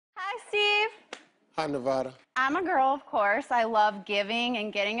Hi, Steve. Hi, Nevada. I'm a girl, of course. I love giving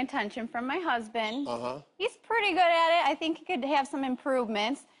and getting attention from my husband. He's pretty good at it. I think he could have some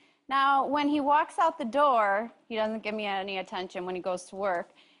improvements. Now, when he walks out the door, he doesn't give me any attention when he goes to work.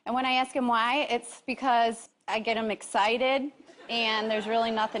 And when I ask him why, it's because I get him excited, and there's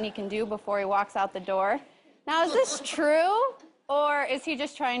really nothing he can do before he walks out the door. Now, is this true, or is he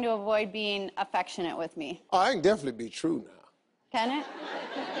just trying to avoid being affectionate with me? Oh, I can definitely be true now. Can it?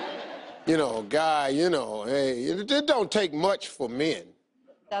 You know, guy, hey, it don't take much for men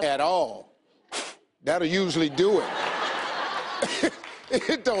at all. That'll usually do it.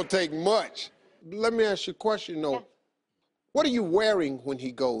 It don't take much. Let me ask you a question, though. Yeah. What are you wearing when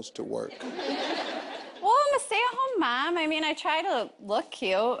he goes to work? Well, I'm a stay-at-home mom. I mean, I try to look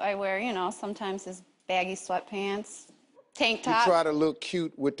cute. I wear, sometimes his baggy sweatpants, tank top. You try to look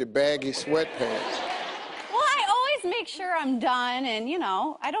cute with the baggy sweatpants. Well, I always make sure I'm done, and,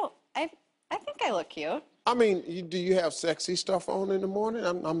 I think I look cute. I mean, do you have sexy stuff on in the morning?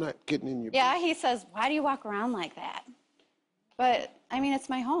 I'm not getting in your Yeah, business. he says, why do you walk around like that? But, I mean, it's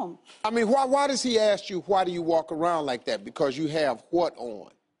my home. I mean, why does he ask you, why do you walk around like that? Because you have what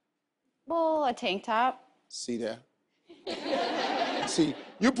on? Well, a tank top. See that? See,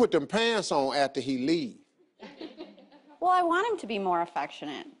 you put them pants on after he leave. Well, I want him to be more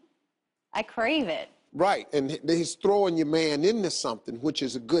affectionate. I crave it. Right, and he's throwing your man into something, which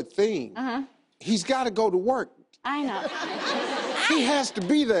is a good thing. He's got to go to work. I know. He has to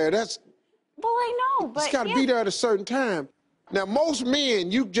be there. Well, I know, but... He's got to be there at a certain time. Now, most men,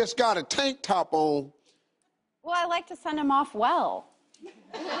 you just got a tank top on. Well, I like to send him off well.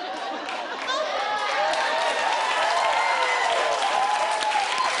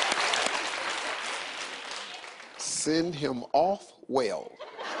 Send him off well.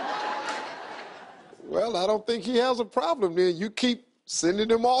 Well, I don't think he has a problem then. You keep sending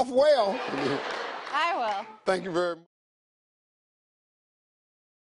him off well. I will. Thank you very much.